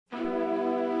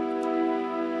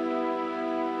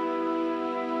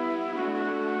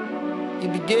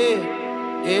you'd be dead.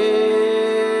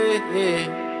 Yeah,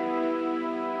 yeah.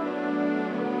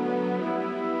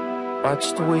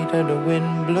 Watch the way that the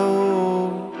wind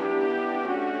blows,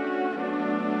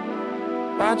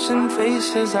 watching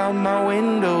faces out my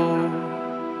window.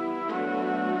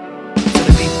 To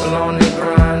the people on the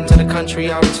grind, to the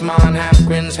country out its mind, half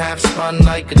grins, half spun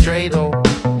like a dreidel.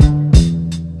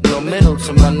 No middle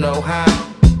to my know-how.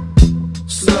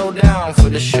 Slow down for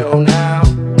the show now.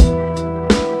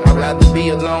 I'd rather be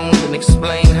alone than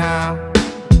explain how.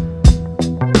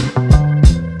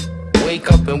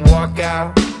 Wake up and walk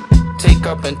out, take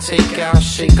up and take out,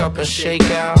 shake up and shake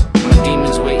out. My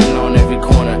demons waiting on every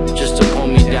corner just to pull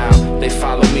me down. They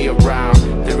follow me around,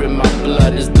 they're in my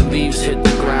blood as the leaves hit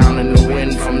the ground and the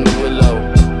wind from the willow.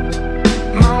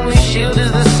 My only shield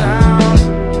is the sound.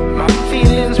 My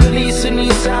feelings releasing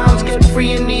these sounds. Get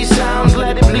free in these sounds,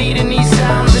 let it bleed in these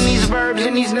sounds, in these verbs,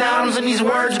 in these nouns, in these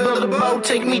words. Build a boat,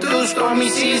 take me through stormy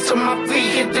seas till my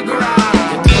feet hit the ground.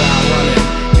 Hit the ground running,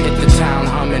 hit the town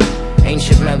humming.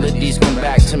 Ancient melodies come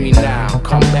back to me now,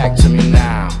 come back to me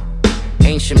now.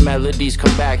 Ancient melodies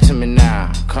come back to me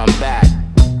now, come back.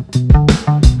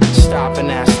 Stop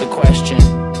and ask the question,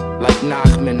 like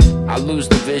Nachman, I lose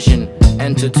the vision.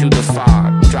 Enter to the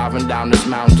fog, driving down this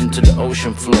mountain to the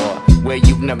ocean floor, where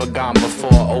you've never gone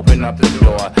before. Open up the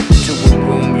door to a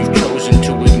room you've chosen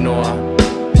to ignore.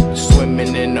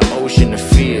 Swimming in the ocean of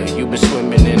fear, you've been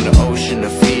swimming in the ocean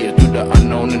of fear. Through the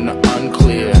unknown and the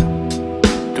unclear,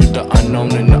 through the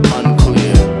unknown and the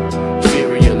unclear.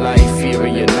 Fear of your life, fear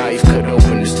of your knife could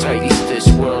open as tight as this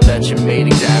world that you made.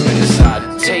 Examine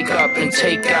inside, take up and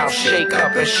take out, shake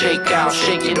up and shake out,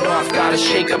 shake it off, gotta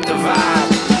shake up the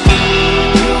vibe.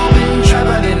 You've been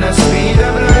traveling the speed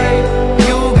of light.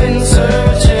 You've been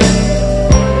searching.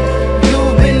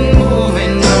 You've been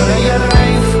moving all of your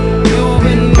life. You've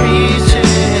been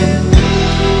reaching.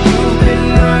 You've been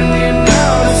running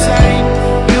out of sight.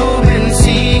 You've been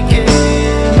seeking,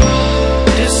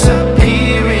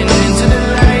 disappearing into the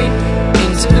light.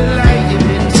 Into the light you've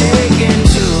been taken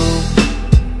to.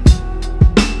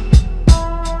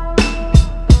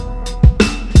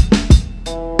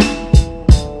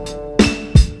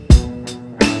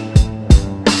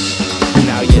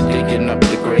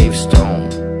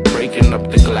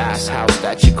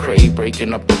 That you crave,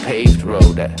 breaking up the paved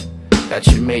road that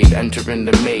you made, entering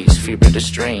the maze. Fear of the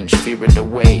strange, fear of the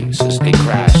waves as they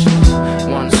crash.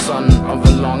 One son of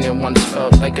a longing once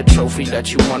felt like a trophy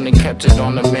that you won and kept it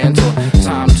on the mantle.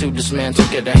 Time to dismantle,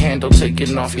 get a handle,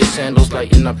 taking off your sandals,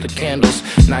 lighting up the candles.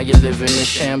 Now you're living in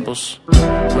shambles.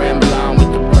 Ramble on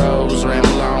with the bros,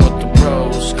 ramble on with the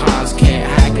bros. Cons can't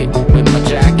hack it with my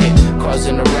jacket,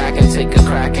 causing a racket. Take a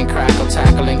crack and crackle,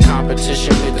 tackling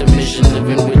competition with the mission,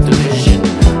 living with the vision,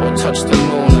 or touch the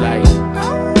moonlight.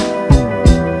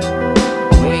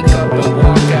 Wake up and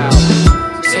walk out,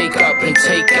 take up and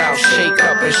take out, shake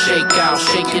up and shake out,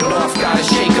 shake it off, gotta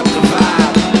shake up the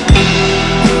vibe.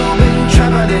 You've been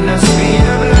traveling the speed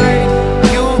of light.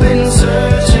 You've been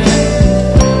searching.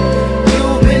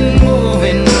 You've been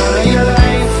moving all of your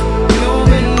life. You've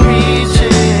been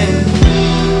reaching.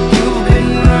 You've been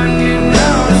running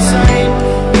out of sight.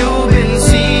 You've been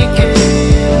seeking,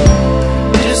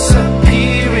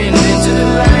 disappearing into the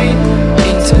light.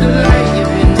 Into the light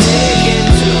you've been taken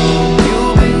to.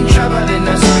 You've been traveling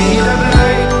the speed of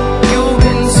light. You've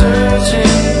been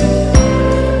searching.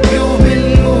 You've been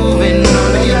moving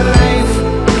all of your life.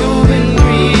 You've been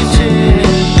reaching.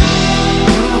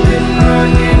 You've been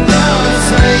running out of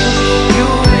sight.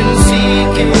 You've been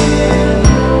seeking,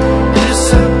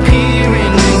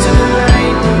 disappearing into the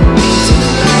light. Into the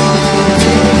light you've been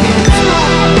taken to.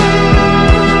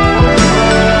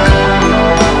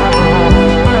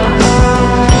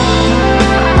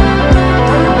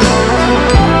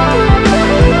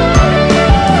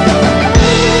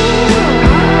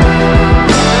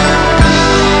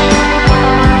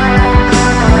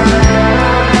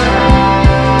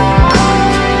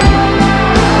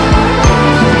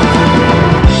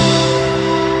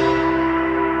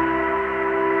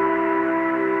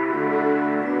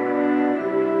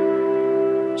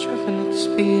 Traveling at the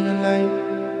speed of light.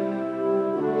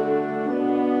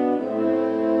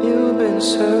 You've been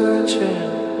searching.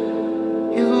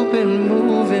 You've been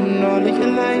moving all of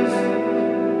your life.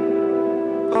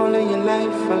 All of your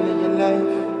life, all of your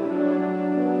life.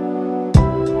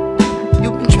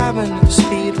 You've been traveling at the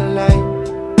speed of light.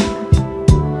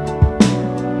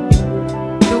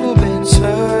 You've been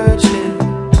searching.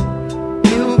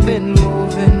 You've been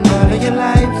moving all of your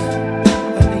life.